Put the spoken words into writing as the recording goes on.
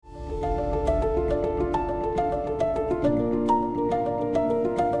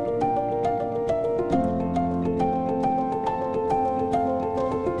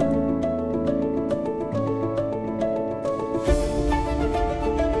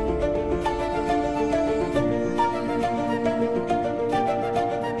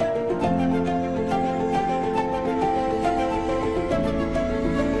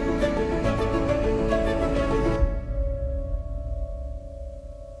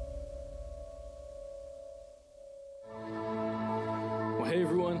Hey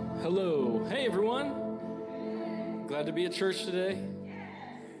everyone. Hello. Hey everyone. Glad to be at church today.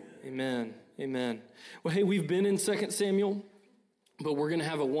 Amen. Amen. Well, hey, we've been in 2 Samuel, but we're going to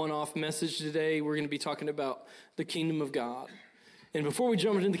have a one-off message today. We're going to be talking about the kingdom of God. And before we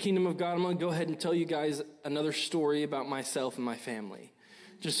jump into the kingdom of God, I'm going to go ahead and tell you guys another story about myself and my family,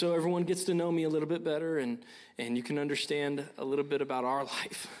 just so everyone gets to know me a little bit better and you can understand a little bit about our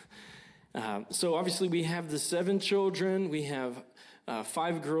life. So obviously we have the 7 children. We have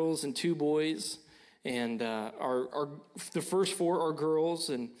 5 girls and 2 boys, and the first 4 are girls.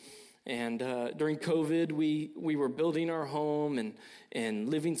 And during COVID, we were building our home and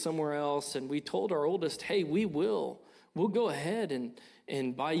living somewhere else, and we told our oldest, "Hey, we'll go ahead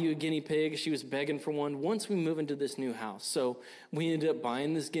and buy you a guinea pig." She was begging for one once we move into this new house. So we ended up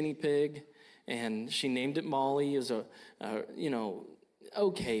buying this guinea pig, and she named it Molly. It was a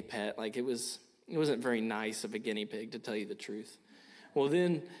okay pet. Like it wasn't very nice of a guinea pig, to tell you the truth. Well,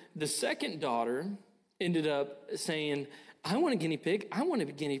 then the second daughter ended up saying, "I want a guinea pig. I want a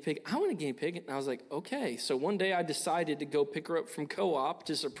guinea pig. I want a guinea pig." And I was like, okay. So one day I decided to go pick her up from co-op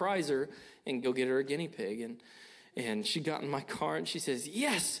to surprise her and go get her a guinea pig. And she got in my car and she says,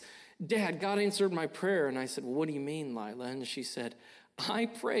 "Yes, Dad, God answered my prayer." And I said, "Well, what do you mean, Lila?" And she said, "I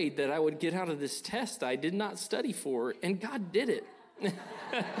prayed that I would get out of this test I did not study for, and God did it."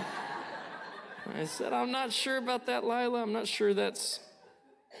 I said, "I'm not sure about that, Lila. I'm not sure that's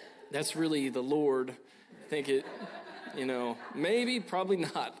really the Lord. I think it, maybe, probably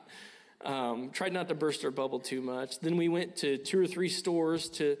not." Tried not to burst her bubble too much. Then we went to 2 or 3 stores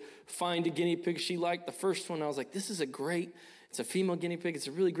to find a guinea pig she liked. The first one, I was like, it's a female guinea pig. It's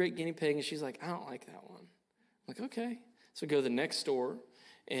a really great guinea pig. And she's like, "I don't like that one." I'm like, okay. So we go to the next store,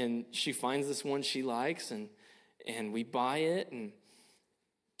 and she finds this one she likes, and we buy it, and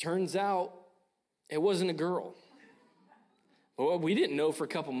turns out it wasn't a girl. Well, we didn't know for a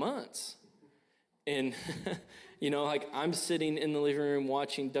couple months. And, I'm sitting in the living room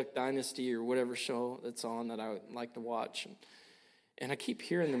watching Duck Dynasty or whatever show that's on that I would like to watch. And I keep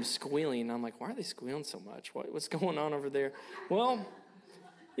hearing them squealing. And I'm like, why are they squealing so much? What's going on over there? Well,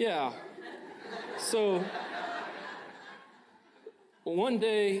 yeah. So one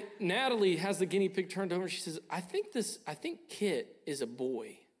day, Natalie has the guinea pig turned over. And she says, I think Kit is a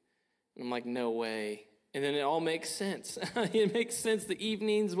boy. And I'm like, no way. And then it all makes sense. It makes sense. The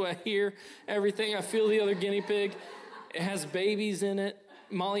evenings when I hear everything, I feel the other guinea pig. It has babies in it.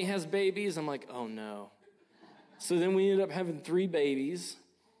 Molly has babies. I'm like, oh no. So then we ended up having 3 babies.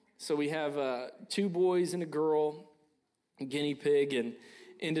 So we have 2 boys and a girl, a guinea pig, and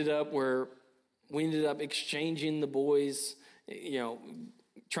we ended up exchanging the boys,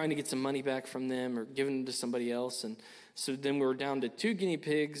 trying to get some money back from them or giving them to somebody else. And so then we were down to 2 guinea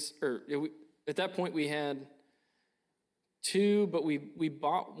pigs, at that point, we had 2, but we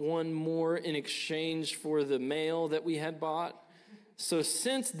bought one more in exchange for the male that we had bought. So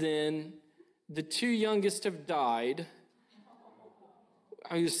since then, the 2 youngest have died.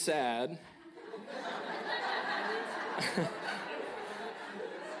 I was sad.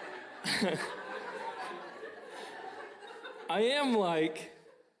 I am like,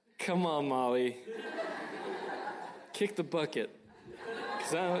 come on, Molly. Kick the bucket.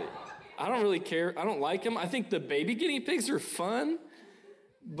 Because I don't really care. I don't like them. I think the baby guinea pigs are fun,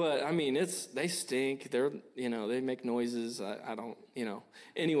 but they stink. They make noises. I don't.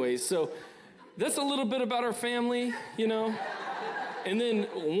 Anyways, so that's a little bit about our family, And then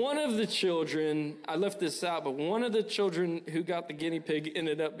one of the children, I left this out, but one of the children who got the guinea pig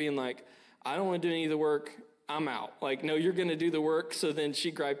ended up being like, "I don't want to do any of the work. I'm out." Like, "No, you're going to do the work." So then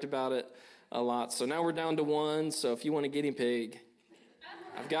she griped about it a lot. So now we're down to 1. So if you want a guinea pig,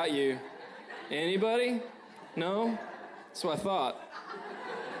 I've got you. Anybody? No? That's what I thought.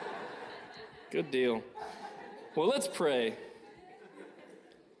 Good deal. Well, let's pray.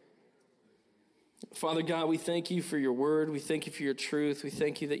 Father God, we thank you for your word. We thank you for your truth. We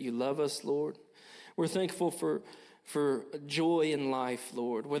thank you that you love us, Lord. We're thankful for joy in life,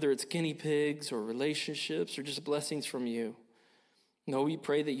 Lord, whether it's guinea pigs or relationships or just blessings from you. No, we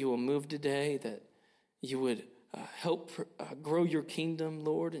pray that you will move today, that you would help grow your kingdom,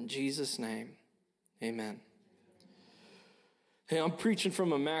 Lord, in Jesus' name. Amen. Hey, I'm preaching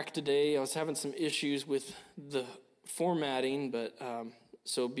from a Mac today. I was having some issues with the formatting, but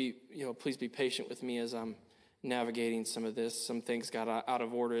so please be patient with me as I'm navigating some of this. Some things got out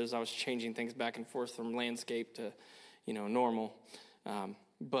of order as I was changing things back and forth from landscape to, normal.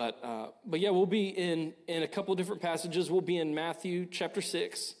 But yeah, we'll be in a couple of different passages. We'll be in Matthew chapter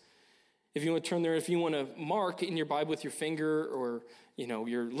 6. If you want to turn there, if you want to mark in your Bible with your finger or,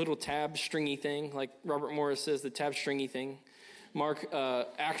 your little tab stringy thing, like Robert Morris says, the tab stringy thing.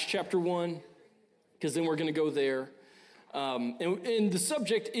 Acts chapter 1, because then we're going to go there. And the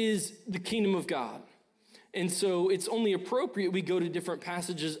subject is the kingdom of God. And so it's only appropriate we go to different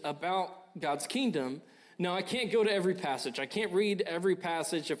passages about God's kingdom. Now, I can't go to every passage. I can't read every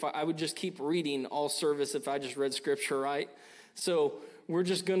passage if I would just keep reading all service if I just read scripture, right? So we're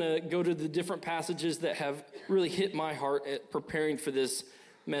just going to go to the different passages that have really hit my heart at preparing for this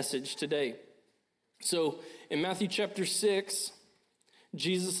message today. So in Matthew chapter 6,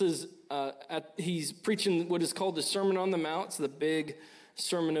 Jesus is he's preaching what is called the Sermon on the Mount. It's the big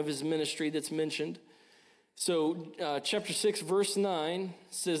sermon of his ministry that's mentioned. So chapter 6, verse 9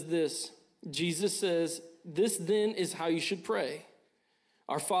 says this. Jesus says, "This then is how you should pray.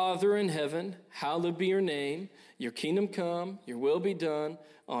 Our Father in heaven, hallowed be your name. Your kingdom come, your will be done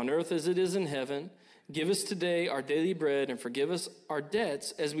on earth as it is in heaven. Give us today our daily bread and forgive us our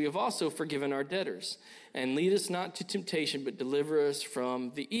debts as we have also forgiven our debtors. And lead us not to temptation, but deliver us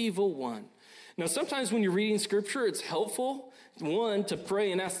from the evil one." Now, sometimes when you're reading scripture, it's helpful, one, to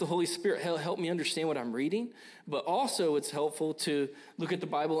pray and ask the Holy Spirit, help me understand what I'm reading. But also it's helpful to look at the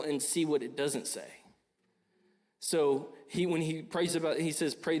Bible and see what it doesn't say. So when he prays about, he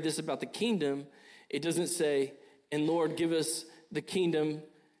says, pray this about the kingdom. It doesn't say, and Lord, give us the kingdom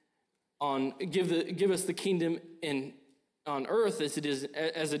give us the kingdom on earth as it is.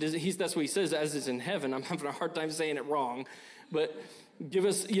 That's what he says, as is in heaven. I'm having a hard time saying it wrong, but give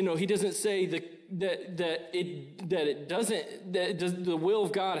us. He doesn't say that the will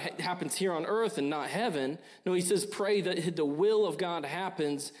of God happens here on earth and not heaven. No, he says pray that the will of God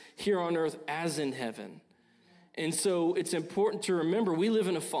happens here on earth as in heaven. And so it's important to remember we live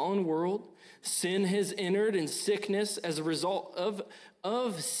in a fallen world. Sin has entered and sickness as a result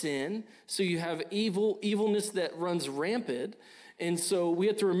of sin. So you have evilness that runs rampant. And so we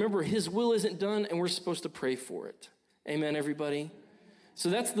have to remember his will isn't done and we're supposed to pray for it. Amen, everybody? So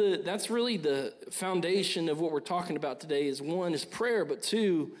that's really the foundation of what we're talking about today is one is prayer, but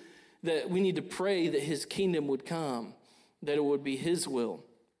two, that we need to pray that his kingdom would come, that it would be his will.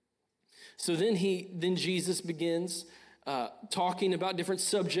 So then Jesus begins talking about different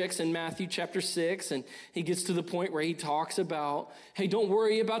subjects in Matthew chapter 6, and he gets to the point where he talks about, hey, don't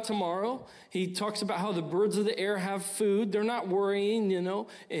worry about tomorrow. He talks about how the birds of the air have food. They're not worrying,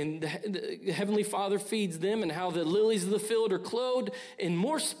 and the Heavenly Father feeds them, and how the lilies of the field are clothed in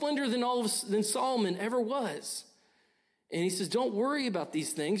more splendor than Solomon ever was. And he says, don't worry about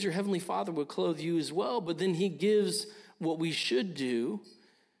these things. Your Heavenly Father will clothe you as well. But then he gives what we should do.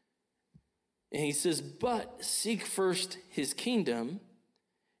 And he says, but seek first his kingdom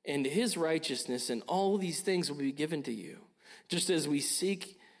and his righteousness, and all these things will be given to you, just as we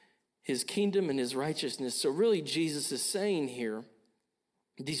seek his kingdom and his righteousness. So really, Jesus is saying here,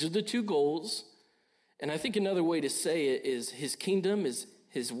 these are the two goals. And I think another way to say it is his kingdom is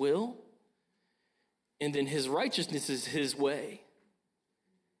his will, and then his righteousness is his way.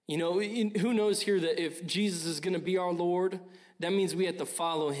 Who knows here that if Jesus is going to be our Lord, that means we have to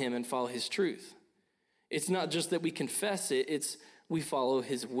follow him and follow his truth. It's not just that we confess it, it's we follow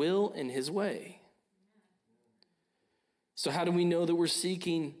his will and his way. So how do we know that we're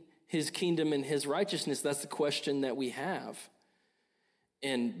seeking his kingdom and his righteousness? That's the question that we have.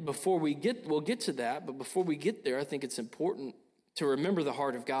 And we'll get to that, but before we get there, I think it's important to remember the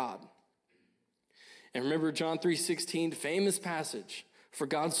heart of God. And remember John 3:16, famous passage. For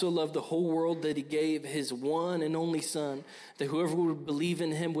God so loved the whole world that he gave his one and only Son, that whoever would believe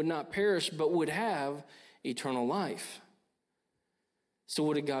in him would not perish, but would have eternal life. So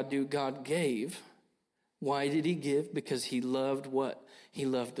what did God do? God gave. Why did he give? Because he loved what? He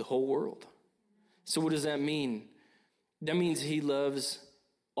loved the whole world. So what does that mean? That means he loves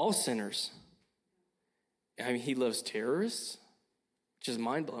all sinners. He loves terrorists, which is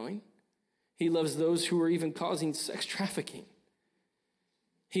mind-blowing. He loves those who are even causing sex trafficking.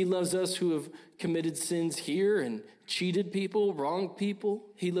 He loves us who have committed sins here and cheated people, wronged people.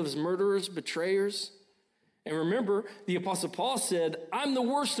 He loves murderers, betrayers. And remember, the Apostle Paul said, I'm the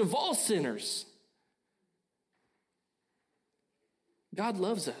worst of all sinners. God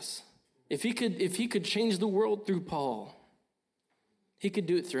loves us. If he could change the world through Paul, he could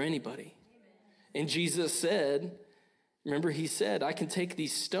do it through anybody. And Jesus said, remember he said, I can take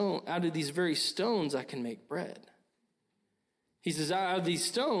these stones, out of these very stones, I can make bread. He says, out of these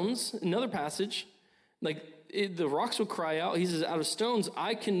stones, another passage, the rocks will cry out. He says, out of stones,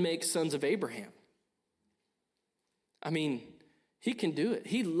 I can make sons of Abraham. He can do it.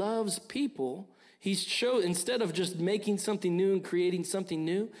 He loves people. Instead of just making something new and creating something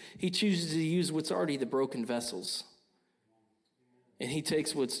new, he chooses to use what's already the broken vessels. And he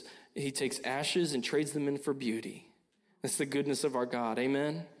takes ashes and trades them in for beauty. That's the goodness of our God.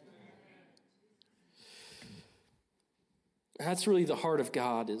 Amen? That's really the heart of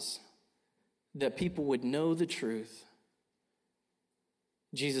God, is that people would know the truth.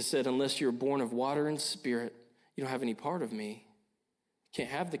 Jesus said, unless you're born of water and spirit, you don't have any part of me. You can't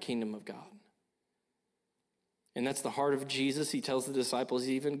have the kingdom of God. And that's the heart of Jesus. He tells the disciples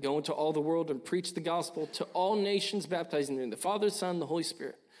even, go into all the world and preach the gospel to all nations, baptizing them in the Father, Son, the Holy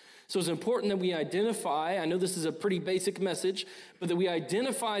Spirit. So it's important that we identify, I know this is a pretty basic message, but that we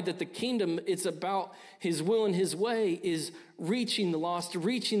identify that the kingdom, it's about his will and his way, is reaching the lost,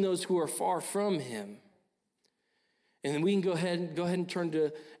 reaching those who are far from him. And then we can go ahead and turn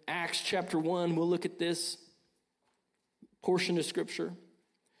to Acts chapter 1. We'll look at this portion of scripture.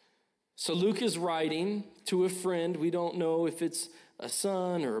 So Luke is writing to a friend. We don't know if it's a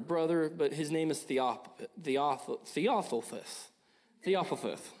son or a brother, but his name is Theophilus.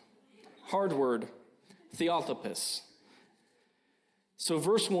 Hard word. Theophilus. So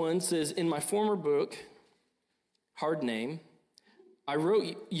verse 1 says, in my former book, hard name, I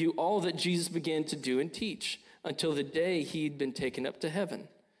wrote you all that Jesus began to do and teach until the day he had been taken up to heaven.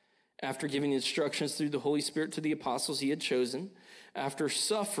 After giving instructions through the Holy Spirit to the apostles he had chosen, after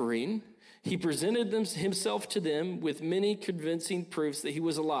suffering, he presented himself to them with many convincing proofs that he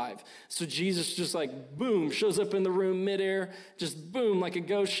was alive. So Jesus just like, boom, shows up in the room midair, just boom, like a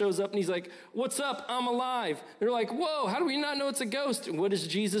ghost shows up, and he's like, what's up? I'm alive. They're like, whoa, how do we not know it's a ghost? And what does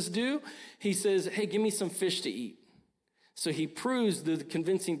Jesus do? He says, hey, give me some fish to eat. So he proves, the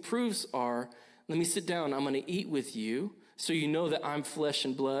convincing proofs are, let me sit down, I'm going to eat with you, so you know that I'm flesh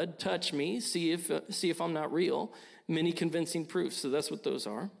and blood. Touch me, see if I'm not real. Many convincing proofs. So that's what those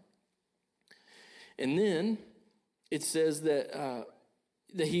are. And then it says that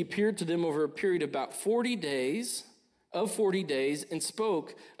he appeared to them over a period of about 40 days, and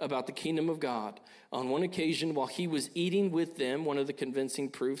spoke about the kingdom of God. On one occasion, while he was eating with them, one of the convincing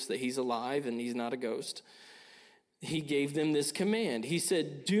proofs that he's alive and he's not a ghost, he gave them this command. He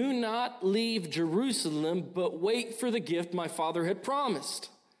said, do not leave Jerusalem, but wait for the gift my Father had promised,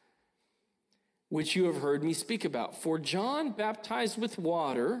 which you have heard me speak about. For John baptized with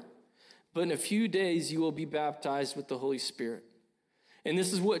water, but in a few days you will be baptized with the Holy Spirit. And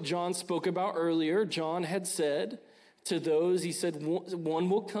this is what John spoke about earlier. John had said to those, he said,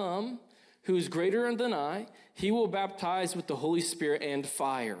 one will come who is greater than I. He will baptize with the Holy Spirit and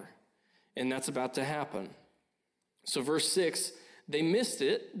fire. And that's about to happen. So verse 6, they missed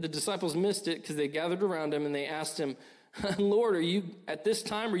it. The disciples missed it because they gathered around him and they asked him, Lord, are you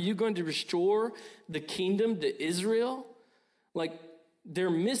going to restore the kingdom to Israel? Like,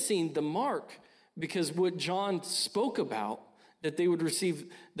 they're missing the mark, because what John spoke about, that they would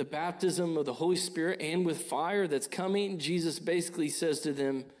receive the baptism of the Holy Spirit and with fire that's coming, Jesus basically says to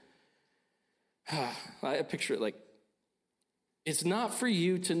them, I picture it like, it's not for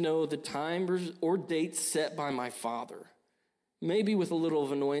you to know the time or date set by my Father. Maybe with a little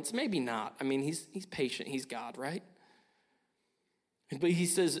of annoyance, maybe not. I mean, he's patient, he's God, right? But he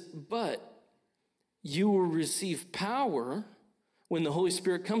says, but you will receive power when the Holy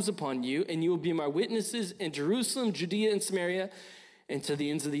Spirit comes upon you, and you will be my witnesses in Jerusalem, Judea, and Samaria, and to the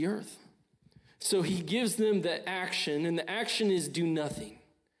ends of the earth. So he gives them the action, and the action is do nothing.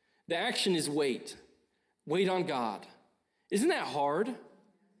 The action is wait. Wait on God. Isn't that hard?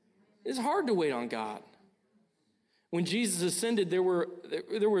 It's hard to wait on God. When Jesus ascended, there were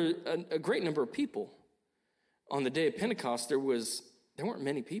a great number of people. On the day of Pentecost, there weren't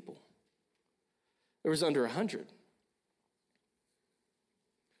many people. There was under 100.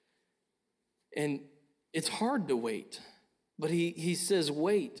 And it's hard to wait. But he says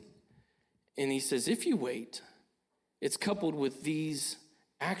wait. And he says if you wait, it's coupled with these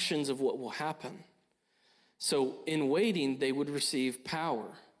actions of what will happen. So in waiting, they would receive power.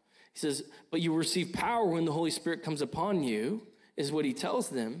 He says, but you will receive power when the Holy Spirit comes upon you, is what he tells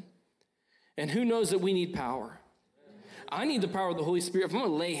them. And who knows that we need power? I need the power of the Holy Spirit. If I'm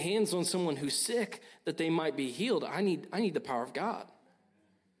going to lay hands on someone who's sick, that they might be healed, I need the power of God.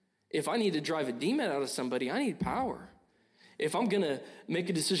 If I need to drive a demon out of somebody, I need power. If I'm going to make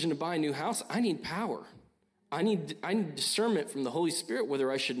a decision to buy a new house, I need power. I need discernment from the Holy Spirit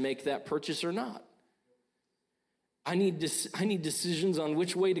whether I should make that purchase or not. I need decisions on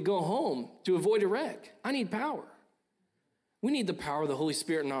which way to go home to avoid a wreck. I need power. We need the power of the Holy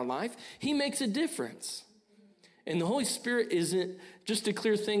Spirit in our life. He makes a difference. And the Holy Spirit isn't, just to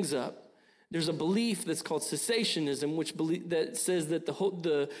clear things up, there's a belief that's called cessationism, that says that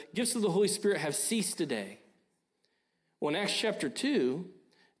the gifts of the Holy Spirit have ceased today. Well, in Acts chapter 2,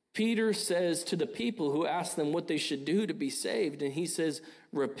 Peter says to the people who ask them what they should do to be saved, and he says,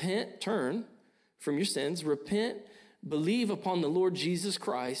 repent, turn from your sins, repent, believe upon the Lord Jesus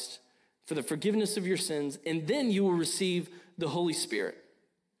Christ for the forgiveness of your sins, and then you will receive the Holy Spirit.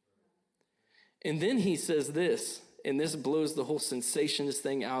 And then he says this, and this blows the whole sensationist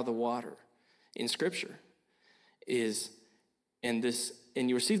thing out of the water in Scripture, and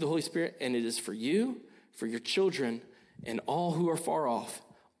you receive the Holy Spirit, and it is for you, for your children, and all who are far off.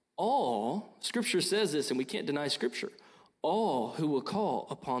 All, Scripture says this, and we can't deny Scripture, all who will call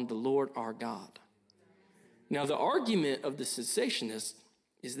upon the Lord our God. Now, the argument of the cessationist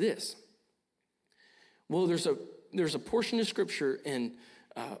is this. Well, there's a portion of Scripture in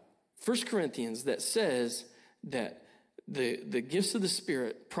 1 Corinthians that says that the gifts of the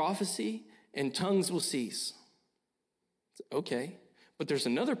Spirit, prophecy and tongues will cease. Okay, but there's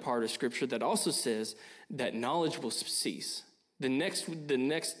another part of Scripture that also says that knowledge will cease. The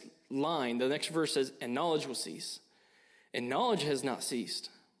next line, the next verse says, and knowledge will cease. And knowledge has not ceased.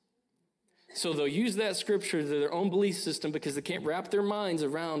 So they'll use that Scripture to their own belief system because they can't wrap their minds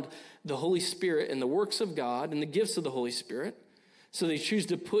around the Holy Spirit and the works of God and the gifts of the Holy Spirit. So they choose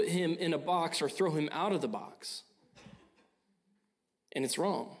to put him in a box or throw him out of the box. And it's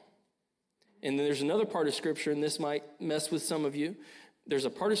wrong. And then there's another part of Scripture, and this might mess with some of you. There's a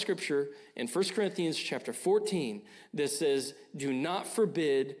part of Scripture in 1 Corinthians chapter 14 that says, do not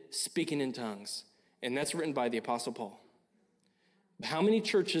forbid speaking in tongues. And that's written by the Apostle Paul. How many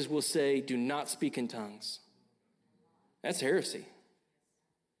churches will say, do not speak in tongues? That's heresy.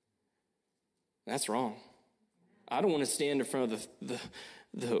 That's wrong. I don't want to stand in front of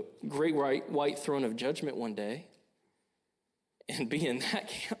the great white throne of judgment one day and be in that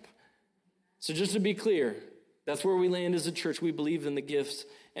camp. So just to be clear, that's where we land as a church. We believe in the gifts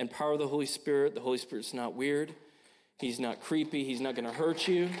and power of the Holy Spirit. The Holy Spirit's not weird. He's not creepy. He's not going to hurt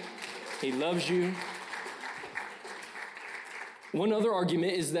you. He loves you. One other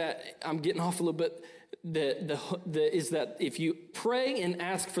argument is that, I'm getting off a little bit, is that if you pray and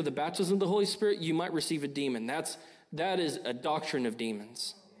ask for the baptism of the Holy Spirit, you might receive a demon. That is a doctrine of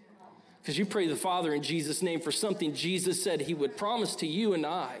demons. Because you pray the Father in Jesus' name for something Jesus said he would promise to you and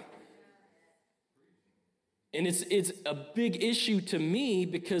I. And it's a big issue to me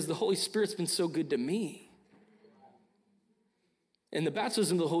because the Holy Spirit's been so good to me. And the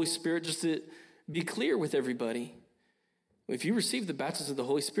baptism of the Holy Spirit, just to be clear with everybody, if you receive the baptism of the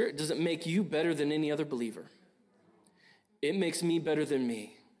Holy Spirit, it doesn't make you better than any other believer. It makes me better than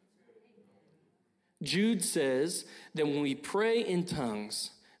me. Jude says that when we pray in tongues,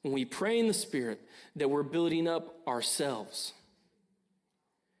 when we pray in the Spirit, that we're building up ourselves.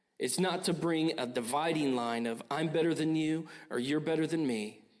 It's not to bring a dividing line of I'm better than you or you're better than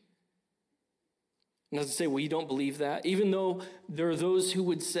me. Not to say, well, you don't believe that. Even though there are those who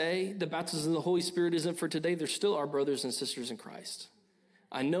would say the baptism of the Holy Spirit isn't for today, they're still our brothers and sisters in Christ.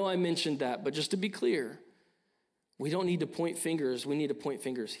 I know I mentioned that, but just to be clear, we don't need to point fingers. We need to point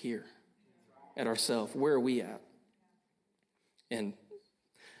fingers here at ourselves. Where are we at? And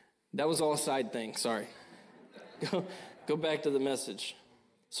that was all a side thing. Sorry. Go back to the message.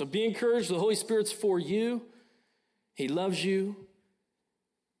 So be encouraged. The Holy Spirit's for you. He loves you.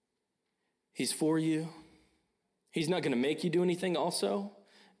 He's for you. He's not going to make you do anything also,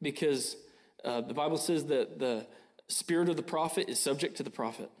 because the Bible says that the spirit of the prophet is subject to the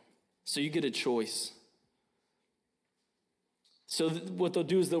prophet. So you get a choice. So what they'll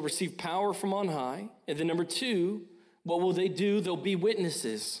do is they'll receive power from on high. And then number two, what will they do? They'll be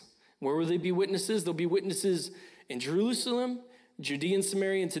witnesses. Where will they be witnesses? They'll be witnesses in Jerusalem, Judea and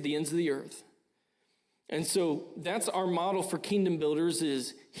Samaria, and to the ends of the earth. And so that's our model for kingdom builders,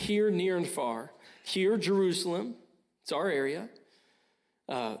 is here, near, and far. Here, Jerusalem, it's our area.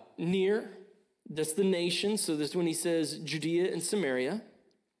 Near, that's the nation. So this when he says Judea and Samaria.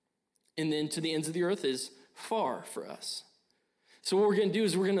 And then to the ends of the earth is far for us. So what we're going to do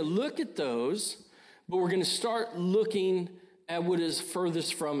is we're going to look at those, but we're going to start looking at what is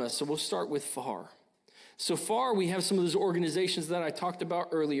furthest from us. So we'll start with far. So far, we have some of those organizations that I talked about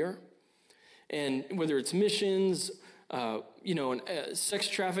earlier. And whether it's missions, sex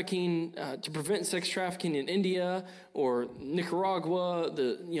trafficking, to prevent sex trafficking in India or Nicaragua,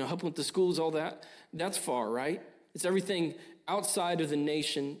 helping with the schools, all that, that's far, right? It's everything outside of the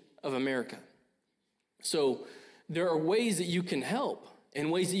nation of America. So there are ways that you can help. And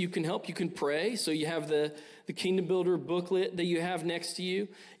ways that you can help, you can pray. So you have the Kingdom Builder booklet that you have next to you.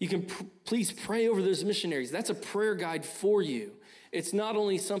 You can please pray over those missionaries. That's a prayer guide for you. It's not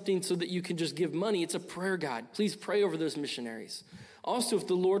only something so that you can just give money, it's a prayer guide. Please pray over those missionaries. Also, if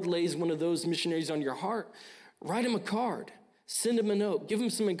the Lord lays one of those missionaries on your heart, write him a card. Send them a note. Give them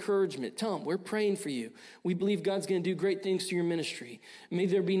some encouragement. Tell them, we're praying for you. We believe God's going to do great things to your ministry. May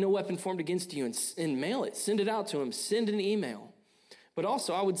there be no weapon formed against you. And mail it. Send it out to them. Send an email. But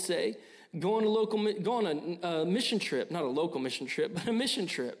also, I would say, go on a mission trip. Not a local mission trip, but a mission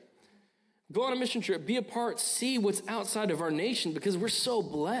trip. Go on a mission trip. Be a part. See what's outside of our nation because we're so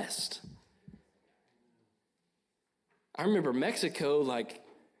blessed. I remember Mexico,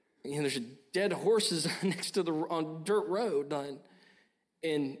 there's dead horses next to on dirt road,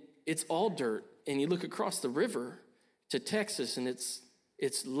 and it's all dirt. And you look across the river to Texas, and it's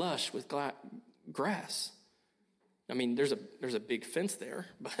lush with grass. I mean, there's a big fence there,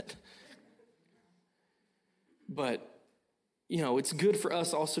 but it's good for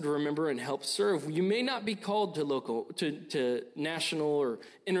us also to remember and help serve. You may not be called to national or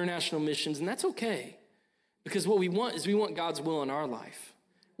international missions, and that's okay, because what we want God's will in our life.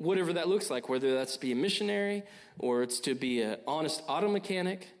 Whatever that looks like, whether that's to be a missionary or it's to be an honest auto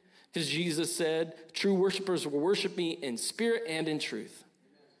mechanic, because Jesus said, true worshipers will worship me in spirit and in truth.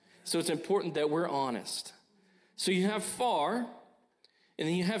 So it's important that we're honest. So you have far, and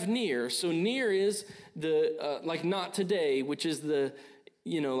then you have near. So near is the, not today, which is the,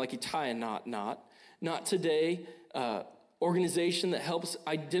 like you tie a knot, not today, organization that helps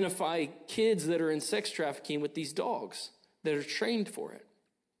identify kids that are in sex trafficking with these dogs that are trained for it.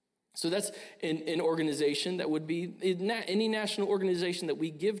 So that's an organization that would be any national organization that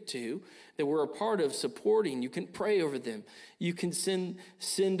we give to, that we're a part of supporting. You can pray over them. You can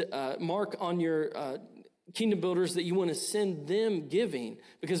send mark on your kingdom builders that you want to send them giving,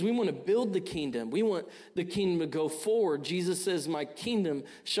 because we want to build the kingdom. We want the kingdom to go forward. Jesus says, my kingdom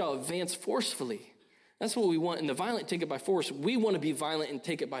shall advance forcefully. That's what we want. And the violent take it by force. We want to be violent and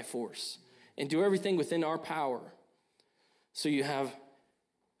take it by force and do everything within our power. So you have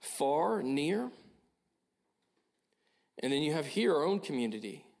far, near, and then you have here our own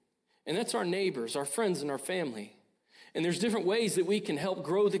community. And that's our neighbors, our friends, and our family. And there's different ways that we can help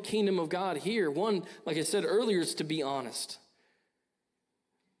grow the kingdom of God here. One, like I said earlier, is to be honest.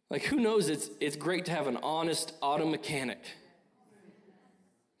 Who knows it's great to have an honest auto mechanic,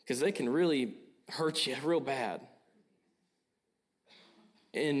 because they can really hurt you real bad.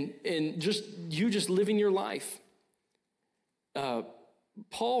 And just living your life.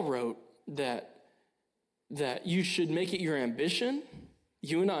 Paul wrote that you should make it your ambition.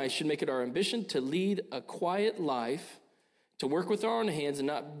 You and I should make it our ambition to lead a quiet life, to work with our own hands and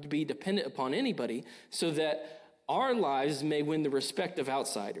not be dependent upon anybody, so that our lives may win the respect of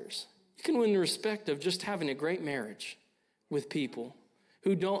outsiders. You can win the respect of just having a great marriage with people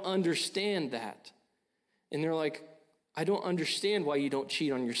who don't understand that. And they're like, I don't understand why you don't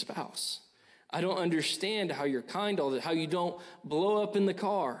cheat on your spouse. I don't understand how you're kind, how you don't blow up in the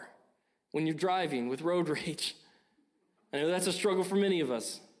car when you're driving with road rage. I know that's a struggle for many of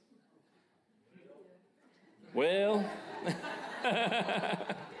us. Well,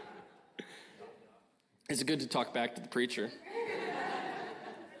 it's good to talk back to the preacher.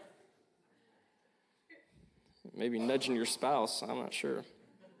 Maybe nudging your spouse, I'm not sure.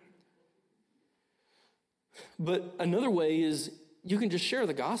 But another way is you can just share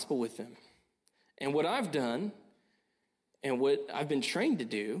the gospel with them. And what I've done and what I've been trained to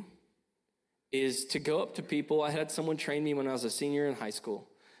do is to go up to people. I had someone train me when I was a senior in high school.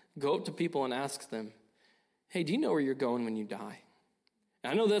 Go up to people and ask them, hey, do you know where you're going when you die?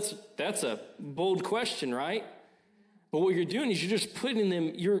 And I know that's a bold question, right? But what you're doing is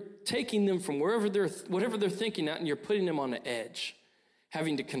you're taking them from whatever they're thinking at, and you're putting them on the edge,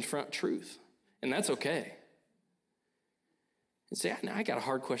 having to confront truth. And that's okay. And say, I got a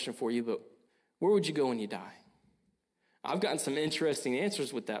hard question for you, but where would you go when you die? I've gotten some interesting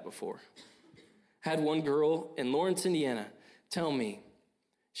answers with that before. Had one girl in Lawrence, Indiana, tell me,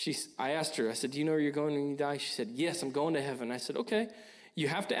 I asked her, I said, do you know where you're going when you die? She said, yes, I'm going to heaven. I said, okay, you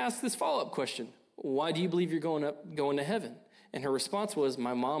have to ask this follow-up question. Why do you believe you're going to heaven? And her response was,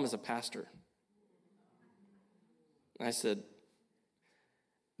 my mom is a pastor. And I said,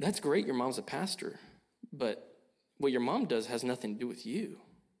 that's great, your mom's a pastor, but what your mom does has nothing to do with you.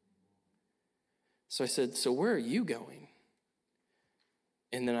 So I said, so where are you going?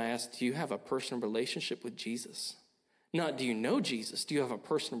 And then I asked, do you have a personal relationship with Jesus? Not do you know Jesus? Do you have a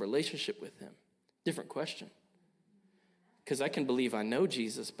personal relationship with him? Different question. Because I can believe I know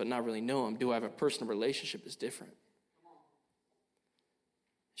Jesus, but not really know him. Do I have a personal relationship is different.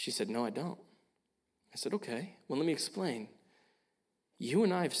 She said, no, I don't. I said, okay, well, let me explain. You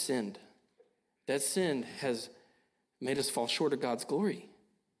and I have sinned. That sin has made us fall short of God's glory.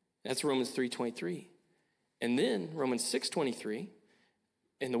 That's Romans 3:23. And then Romans 6:23,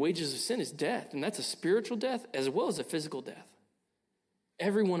 and the wages of sin is death, and that's a spiritual death as well as a physical death.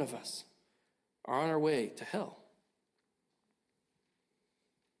 Every one of us are on our way to hell.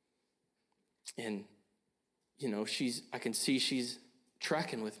 And, I can see she's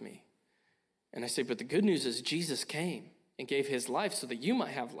tracking with me. And I say, but the good news is Jesus came and gave his life so that you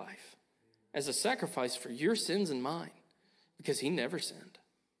might have life as a sacrifice for your sins and mine, because he never sinned.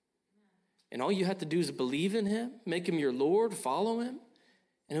 And all you have to do is believe in him, make him your Lord, follow him,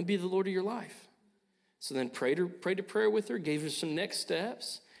 and he'll be the Lord of your life. So then prayed a prayer with her, gave her some next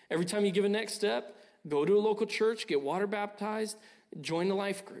steps. Every time you give a next step, go to a local church, get water baptized, join the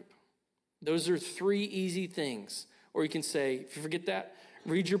life group. Those are 3 easy things. Or you can say, if you forget that,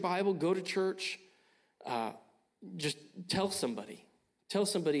 read your Bible, go to church, just tell somebody. Tell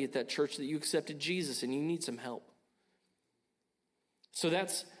somebody at that church that you accepted Jesus and you need some help. So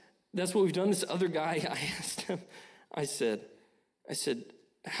that's what we've done. This other guy, I asked him, I said,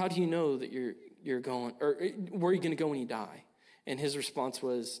 how do you know that you're going, or where are you going to go when you die? And his response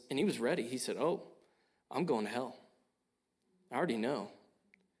was, and he was ready. He said, oh, I'm going to hell. I already know.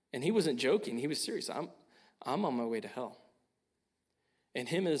 And he wasn't joking. He was serious. I'm on my way to hell. And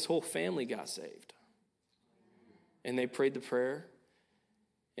him and his whole family got saved. And they prayed the prayer.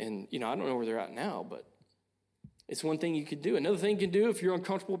 And, I don't know where they're at now, but it's one thing you could do. Another thing you can do if you're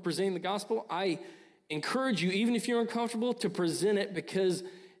uncomfortable presenting the gospel, I encourage you, even if you're uncomfortable, to present it, because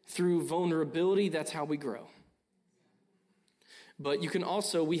through vulnerability, that's how we grow. But you can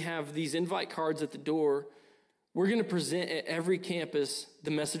also, we have these invite cards at the door. We're going to present at every campus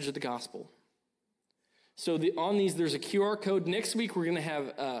the message of the gospel. So on these, there's a QR code. Next week, we're going to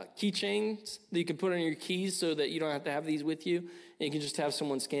have keychains that you can put on your keys so that you don't have to have these with you. And you can just have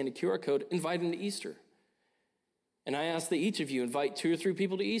someone scan a QR code, invite them to Easter. And I ask that each of you invite 2 or 3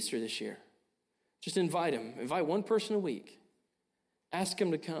 people to Easter this year. Just invite them. Invite one person a week. Ask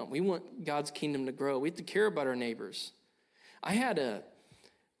them to come. We want God's kingdom to grow. We have to care about our neighbors. I had a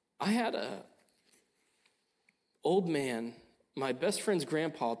old man, my best friend's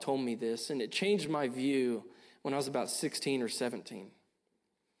grandpa told me this, and it changed my view when I was about 16 or 17.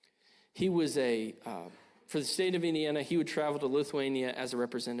 He was for the state of Indiana, he would travel to Lithuania as a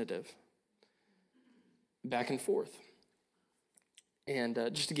representative, back and forth. And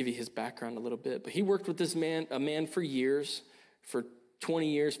just to give you his background a little bit, but he worked with this man, a man for years, for 20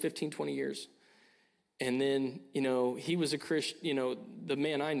 years, 15, 20 years. And then, he was a Christian, the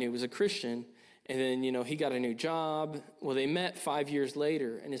man I knew was a Christian. And then, he got a new job. Well, they met 5 years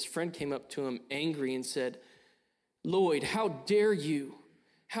later, and his friend came up to him angry and said, Lloyd, how dare you?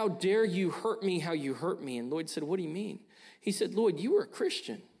 How dare you hurt me how you hurt me? And Lloyd said, what do you mean? He said, Lloyd, you were a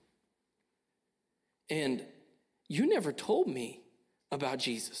Christian. And you never told me about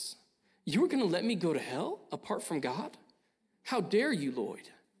Jesus. You were going to let me go to hell apart from God? How dare you, Lloyd?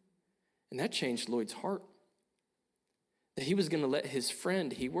 And that changed Lloyd's heart. That he was going to let his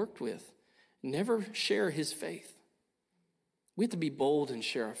friend he worked with never share his faith. We have to be bold and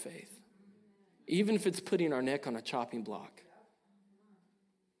share our faith, even if it's putting our neck on a chopping block.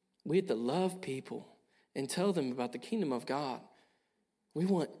 We have to love people and tell them about the kingdom of God. We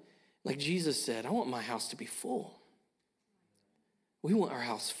want, like Jesus said, I want my house to be full. We want our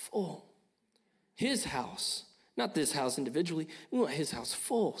house full. His house, not this house individually. We want his house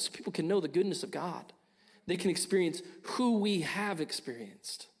full so people can know the goodness of God. They can experience who we have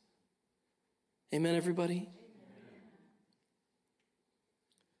experienced. Amen, everybody? Amen.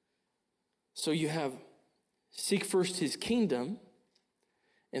 So you have seek first his kingdom,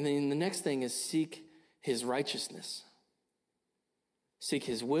 and then the next thing is seek his righteousness. Seek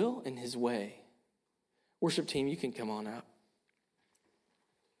his will and his way. Worship team, you can come on out.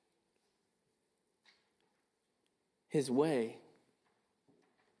 His way.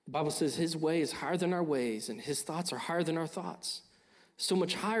 The Bible says his way is higher than our ways, and his thoughts are higher than our thoughts. So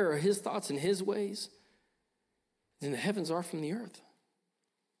much higher are his thoughts and his ways than the heavens are from the earth.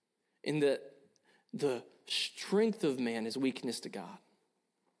 And the strength of man is weakness to God.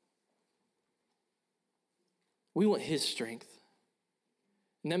 We want his strength.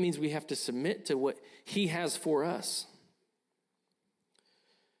 And that means we have to submit to what he has for us.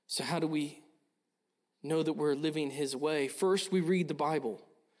 So how do we know that we're living his way? First, we read the Bible.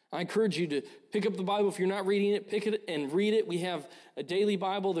 I encourage you to pick up the Bible. If you're not reading it, pick it and read it. We have a daily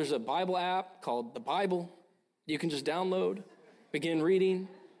Bible. There's a Bible app called The Bible. You can just download, begin reading.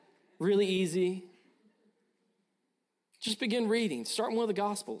 Really easy. Just begin reading. Start in one of the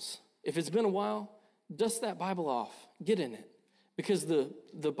Gospels. If it's been a while, dust that Bible off. Get in it. Because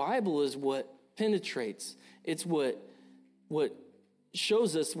the Bible is what penetrates. It's what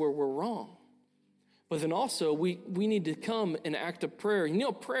shows us where we're wrong. But then also, we need to come and act of prayer.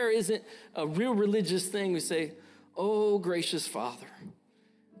 Prayer isn't a real religious thing. We say, oh, gracious Father,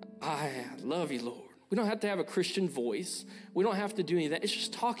 I love you, Lord. We don't have to have a Christian voice. We don't have to do any of that. It's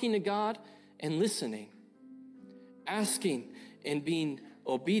just talking to God and listening, asking and being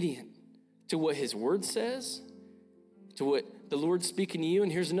obedient to what his word says, to what the Lord's speaking to you.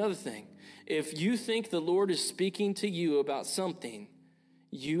 And here's another thing. If you think the Lord is speaking to you about something,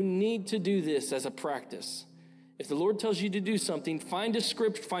 you need to do this as a practice. If the Lord tells you to do something, find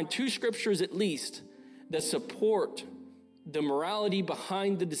two scriptures at least that support the morality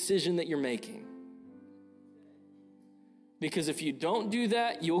behind the decision that you're making. Because if you don't do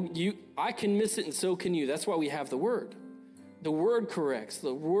that, I can miss it and so can you. That's why we have the word. The word corrects.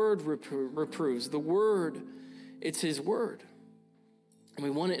 The word reproves. The word, it's his word. And we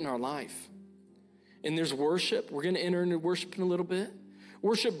want it in our life. And there's worship. We're going to enter into worship in a little bit.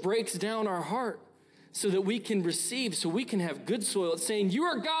 Worship breaks down our heart so that we can receive, so we can have good soil. It's saying, you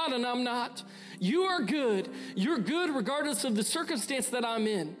are God and I'm not. You are good. You're good regardless of the circumstance that I'm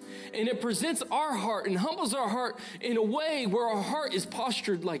in. And it presents our heart and humbles our heart in a way where our heart is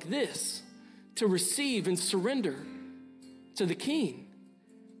postured like this to receive and surrender to the King.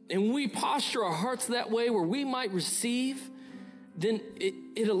 And when we posture our hearts that way where we might receive, then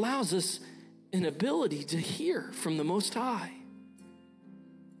it allows us an ability to hear from the Most High.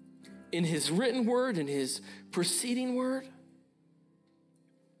 In his written word, in his preceding word.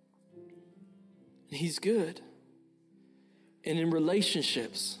 He's good. And in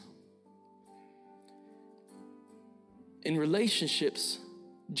relationships,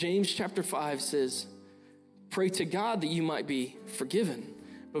 James chapter 5 says, pray to God that you might be forgiven,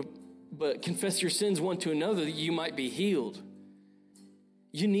 but confess your sins one to another that you might be healed.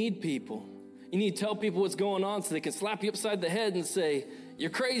 You need people. You need to tell people what's going on so they can slap you upside the head and say, you're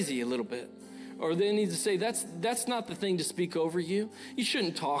crazy a little bit. Or they need to say, that's not the thing to speak over you. You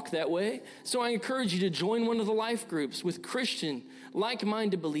shouldn't talk that way. So I encourage you to join one of the life groups with Christian,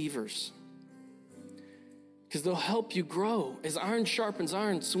 like-minded believers. Because they'll help you grow. As iron sharpens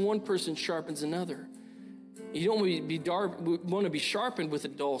iron, so one person sharpens another. You don't want to be sharpened with a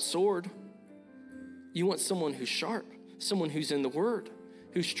dull sword. You want someone who's sharp, someone who's in the Word,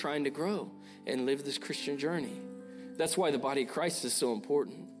 who's trying to grow and live this Christian journey. That's why the body of Christ is so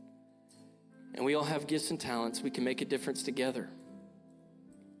important. And we all have gifts and talents. We can make a difference together.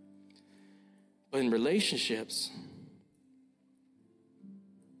 But in relationships,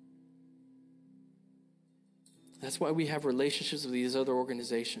 that's why we have relationships with these other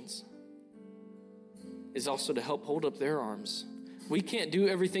organizations, is also to help hold up their arms. We can't do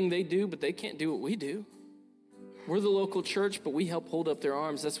everything they do, but they can't do what we do. We're the local church, but we help hold up their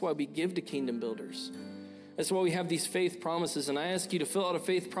arms. That's why we give to Kingdom Builders. That's why we have these faith promises. And I ask you to fill out a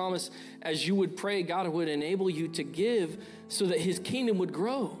faith promise as you would pray God would enable you to give so that his kingdom would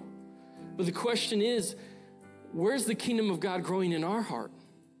grow. But the question is, where's the kingdom of God growing in our heart?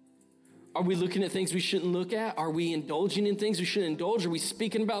 Are we looking at things we shouldn't look at? Are we indulging in things we shouldn't indulge? Are we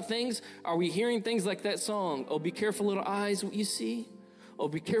speaking about things? Are we hearing things like that song? Oh, be careful, little eyes, what you see. Oh,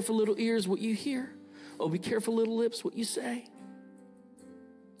 be careful, little ears, what you hear. Oh, be careful, little lips, what you say.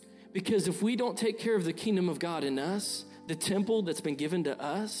 Because if we don't take care of the kingdom of God in us, the temple that's been given to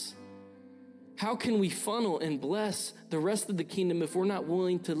us, how can we funnel and bless the rest of the kingdom if we're not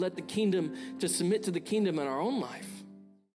willing to let the kingdom, to submit to the kingdom in our own life?